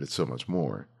graffiti, but it's so much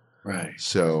more. Right.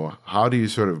 So how do you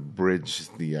sort of bridge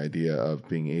the idea of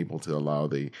being able to allow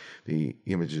the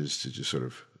images to just sort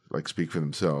of like speak for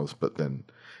themselves, but then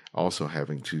also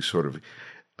having to sort of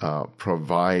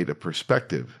provide a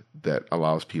perspective that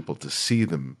allows people to see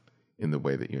them in the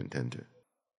way that you intend to?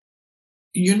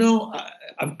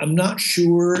 I'm not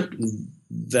sure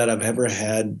that I've ever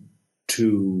had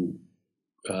to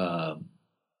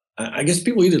I guess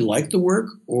people either like the work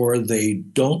or they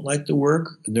don't like the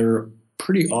work. They're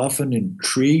pretty often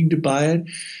intrigued by it.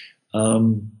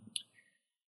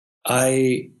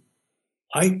 I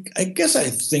guess I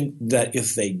think that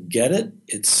if they get it,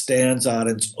 it stands on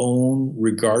its own,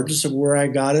 regardless of where I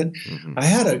got it. Mm-hmm. I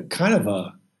had a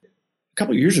couple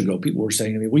of years ago, people were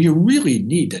saying to me, "Well, you really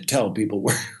need to tell people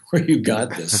where you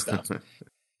got this stuff."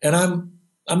 And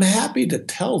I'm happy to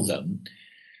tell them.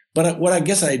 But what I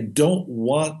guess I don't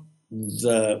want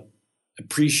the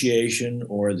appreciation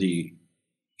or the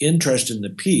interest in the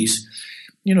piece,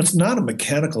 it's not a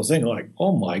mechanical thing like,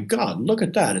 "Oh my God, look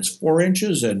at that. It's 4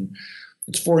 inches and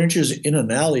it's 4 inches in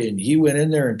an alley and he went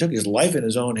in there and took his life in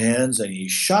his own hands and he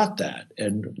shot that.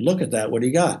 And look at that, what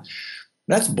he got."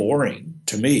 That's boring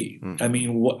to me. I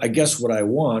mean, I guess what I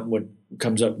want, what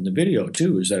comes up in the video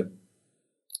too, is that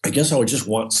I guess I would just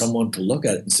want someone to look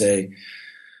at it and say,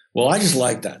 "Well, I just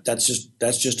like that. That's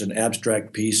just an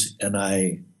abstract piece, and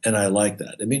I like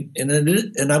that." I mean,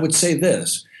 and I would say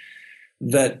this,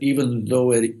 that even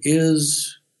though it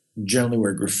is generally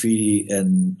where graffiti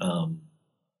and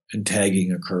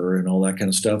tagging occur and all that kind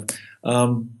of stuff,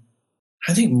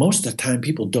 I think most of the time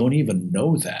people don't even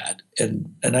know that,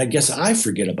 and I guess I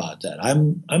forget about that.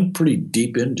 I'm pretty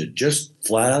deep into just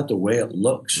flat out the way it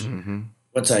looks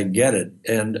once I get it,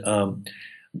 and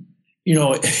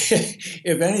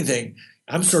if anything,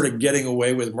 I'm sort of getting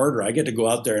away with murder. I get to go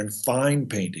out there and find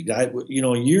paintings.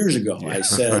 Years ago, I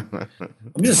said, "I'm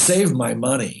going to save my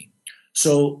money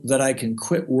so that I can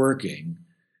quit working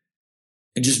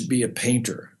and just be a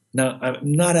painter." Now, I'm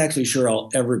not actually sure I'll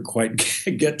ever quite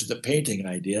get to the painting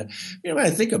idea. I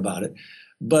think about it,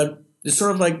 but it's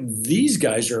sort of like these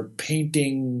guys are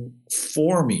painting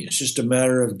for me. It's just a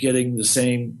matter of getting the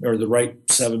same or the right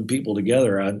 7 people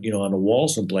together on a wall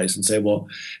someplace and say, well,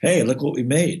 hey, look what we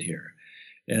made here,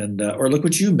 and or look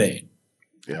what you made.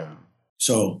 Yeah.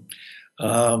 So,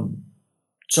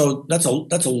 so that's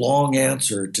a long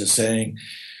answer to saying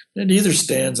it either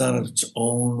stands on its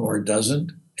own or it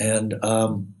doesn't, and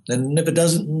if it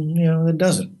doesn't, it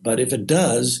doesn't. But if it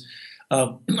does,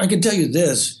 I can tell you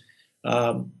this.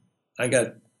 I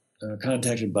got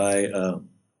contacted by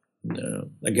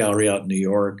a gallery out in New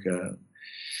York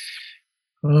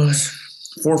 4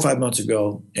 or 5 months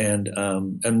ago, and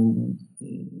owned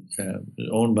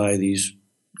by these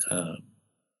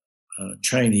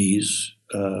Chinese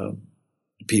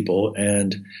people,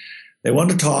 and they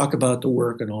wanted to talk about the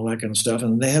work and all that kind of stuff.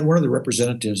 And they had one of the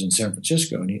representatives in San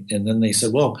Francisco, and then they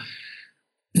said, "Well,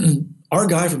 our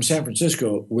guy from San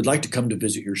Francisco would like to come to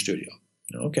visit your studio."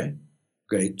 Okay.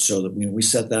 Great. So that, we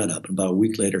set that up. And about a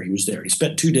week later, he was there. He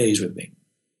spent 2 days with me.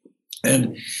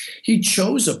 And he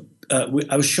chose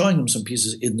I was showing him some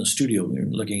pieces in the studio. We were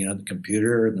looking at the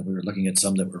computer, and then we were looking at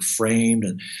some that were framed,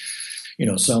 and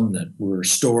some that were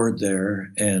stored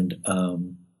there. And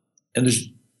there's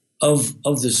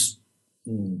of this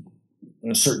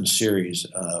a certain series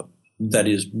that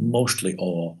is mostly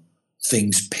all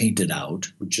things painted out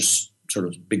with just sort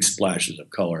of big splashes of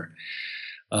color.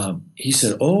 He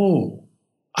said, "Oh,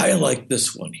 I like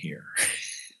this one here."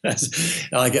 And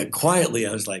I got quietly,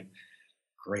 I was like,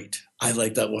 "Great, I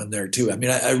like that one there too." I mean,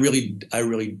 I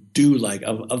really do like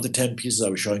of the 10 pieces I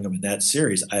was showing him in that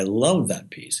series. I love that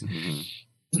piece. Mm-hmm.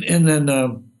 And then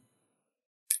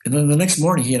the next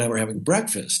morning, he and I were having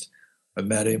breakfast. I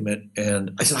met him,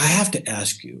 and I said, "I have to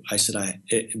ask you." I said,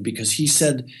 because he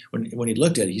said when he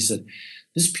looked at it, he said,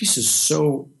 "This piece is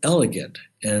so elegant,"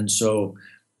 and so.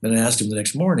 Then I asked him the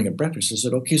next morning at breakfast. I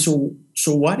said, "Okay, so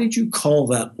why did you call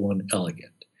that one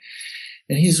elegant?"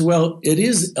 And he said, "Well, it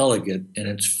is elegant in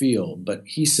its feel, but,"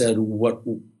 he said,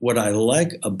 what I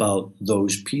like about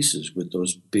those pieces with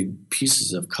those big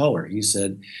pieces of color," he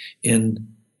said, in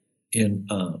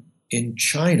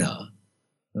China,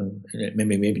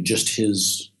 maybe just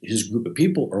his group of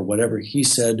people or whatever, he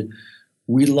said,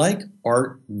 "We like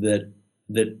art that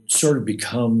sort of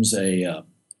becomes a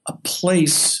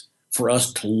place for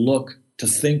us to look, to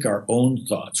think our own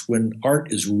thoughts. When art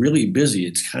is really busy,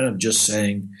 it's kind of just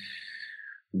saying,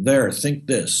 there, think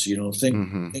this,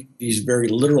 think these very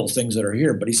literal things that are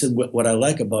here." But he said, what I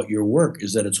like about your work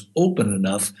is that it's open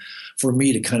enough for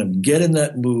me to kind of get in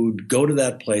that mood, go to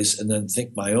that place, and then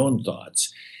think my own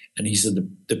thoughts. And he said,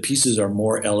 the pieces are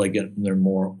more elegant and they're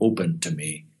more open to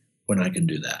me when I can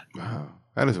do that. Wow.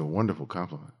 That is a wonderful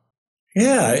compliment.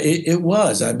 Yeah, it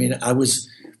was. I mean, I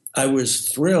was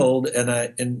thrilled,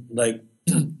 and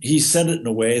he said it in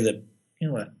a way that,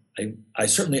 I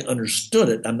certainly understood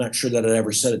it. I'm not sure that I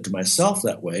ever said it to myself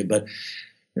that way, but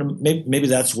maybe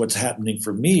that's what's happening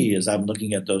for me as I'm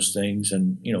looking at those things.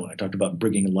 And, I talked about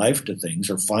bringing life to things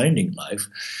or finding life.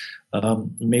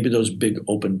 Maybe those big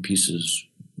open pieces,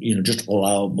 just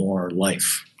allow more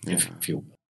life, if you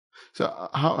will. So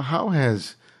how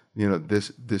has,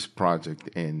 this project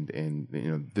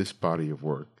and this body of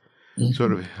work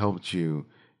sort of helped you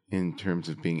in terms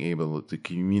of being able to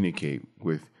communicate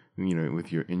with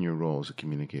your role as a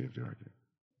communicative director?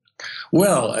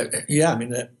 Well, I mean,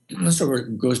 that sort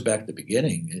of goes back to the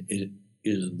beginning. It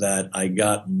is that I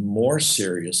got more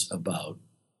serious about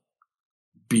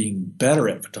being better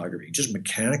at photography, just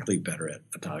mechanically better at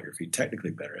photography,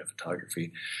 technically better at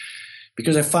photography,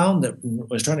 because I found that when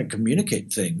I was trying to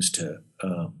communicate things to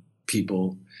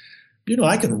people,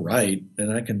 I can write,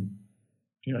 and I can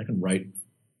write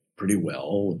pretty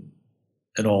well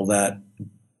and all that,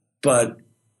 but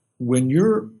when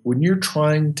you're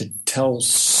trying to tell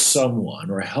someone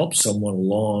or help someone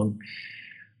along,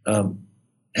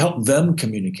 help them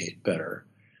communicate better.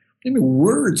 I mean,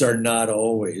 words are not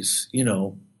always,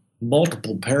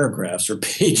 multiple paragraphs or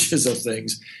pages of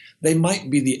things. They might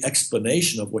be the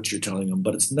explanation of what you're telling them,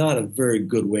 but it's not a very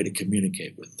good way to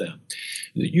communicate with them.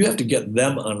 You have to get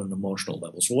them on an emotional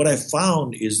level. So what I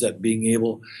found is that being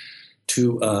able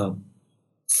to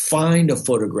find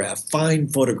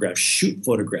photographs, shoot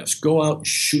photographs, go out and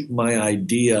shoot my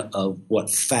idea of what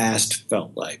fast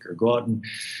felt like, or go out and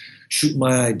shoot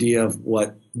my idea of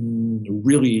what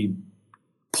really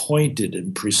pointed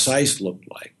and precise looked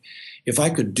like. If I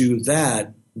could do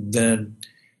that, then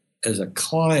as a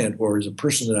client or as a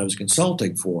person that I was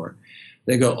consulting for,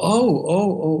 they go,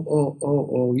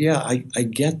 oh, yeah, I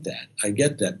get that. I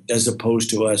get that. As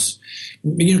opposed to us,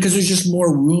 because there's just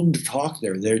more room to talk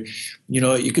there. There,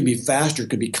 it could be faster, it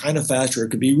could be kind of faster, it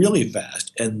could be really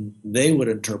fast. And they would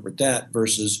interpret that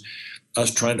versus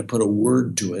us trying to put a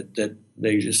word to it that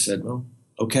they just said, well,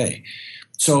 okay.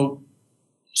 So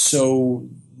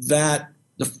that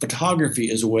the photography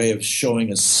is a way of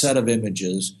showing a set of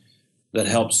images that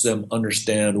helps them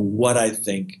understand what I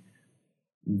think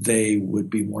they would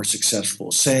be more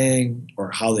successful saying, or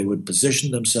how they would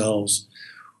position themselves,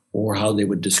 or how they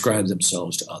would describe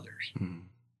themselves to others. Mm-hmm.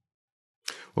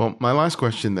 Well, my last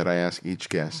question that I ask each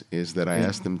guest is that I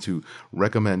ask them to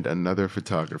recommend another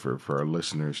photographer for our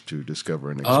listeners to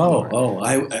discover and explore.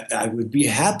 I would be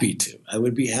happy to. I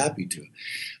would be happy to.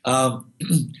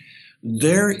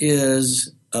 There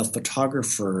is a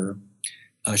photographer.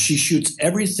 She shoots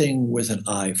everything with an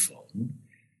iPhone.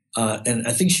 And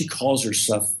I think she calls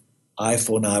herself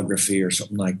iPhoneography or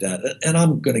something like that. And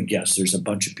I'm going to guess there's a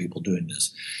bunch of people doing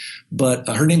this. But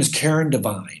her name is Karen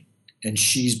Devine, and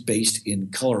she's based in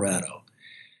Colorado.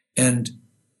 And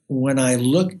when I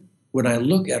look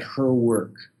at her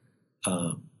work,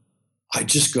 I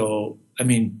just go,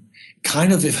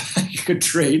 kind of if I could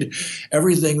trade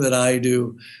everything that I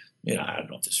do, I don't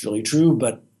know if this is really true,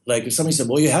 but like if somebody said,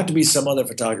 well, you have to be some other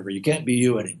photographer, you can't be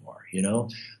you anymore,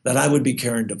 that I would be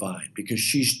Karen Devine, because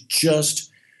she's just,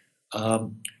 her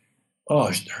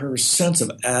sense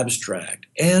of abstract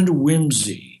and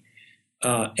whimsy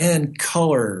and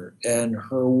color and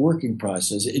her working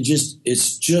process, it's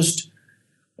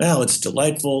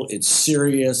delightful, it's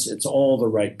serious, it's all the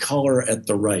right color at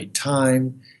the right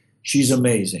time. She's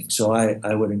amazing. So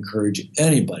I would encourage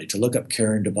anybody to look up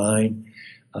Karen Devine.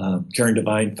 Karen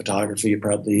Devine Photography, it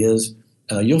probably is.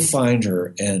 You'll find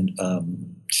her, and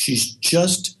she's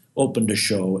just opened a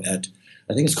show at,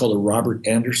 I think it's called the Robert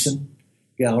Anderson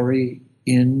Gallery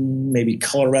in maybe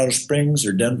Colorado Springs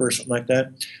or Denver or something like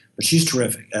that. But she's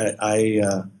terrific.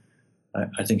 I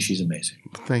think she's amazing.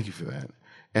 Thank you for that.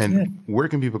 And where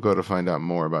can people go to find out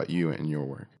more about you and your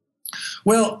work?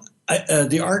 Well,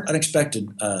 the Art Unexpected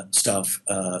stuff,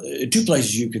 two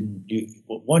places you can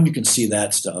see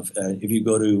that stuff. If you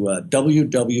go to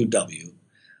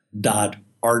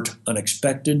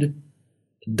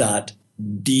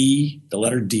www.artunexpected.d, the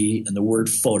letter D and the word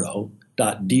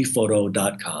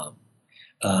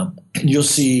photo.dphoto.com. You'll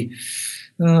see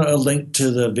a link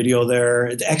to the video there.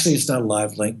 It's not a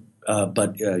live link,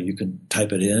 but you can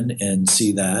type it in and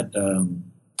see that.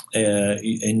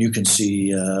 And you can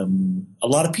see a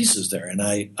lot of pieces there. And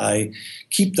I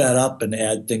keep that up and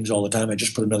add things all the time. I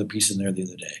just put another piece in there the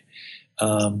other day.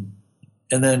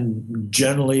 And then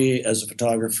generally, as a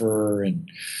photographer and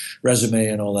resume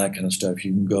and all that kind of stuff,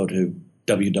 you can go to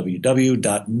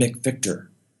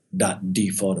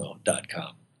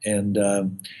www.mickvictor.dphoto.com.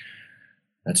 And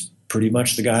that's pretty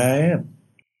much the guy I am.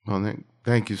 Well,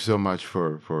 thank you so much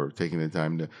for taking the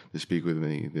time to speak with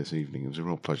me this evening. It was a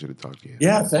real pleasure to talk to you.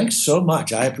 Yeah, thanks so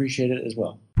much. I appreciate it as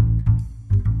well.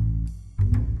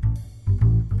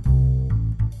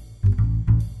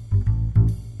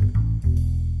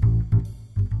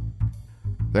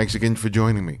 Thanks again for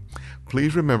joining me.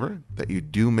 Please remember that you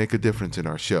do make a difference in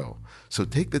our show. So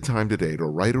take the time today to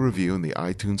write a review in the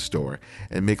iTunes store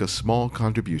and make a small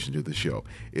contribution to the show.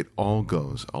 It all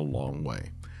goes a long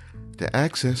way. To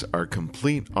access our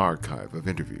complete archive of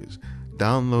interviews,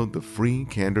 download the free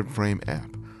Candid Frame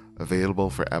app, available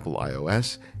for Apple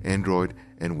iOS, Android,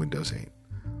 and Windows 8.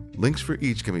 Links for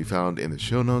each can be found in the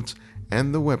show notes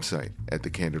and the website at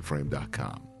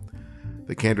thecandidframe.com.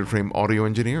 The Candid Frame audio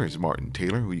engineer is Martin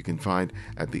Taylor, who you can find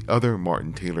at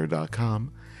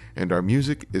theothermartintaylor.com, and our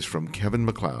music is from Kevin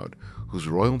MacLeod, whose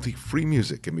royalty-free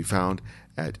music can be found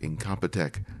at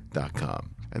incompetech.com.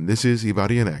 And this is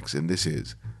Ibarian X, and this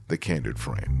is The Candid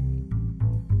Frame.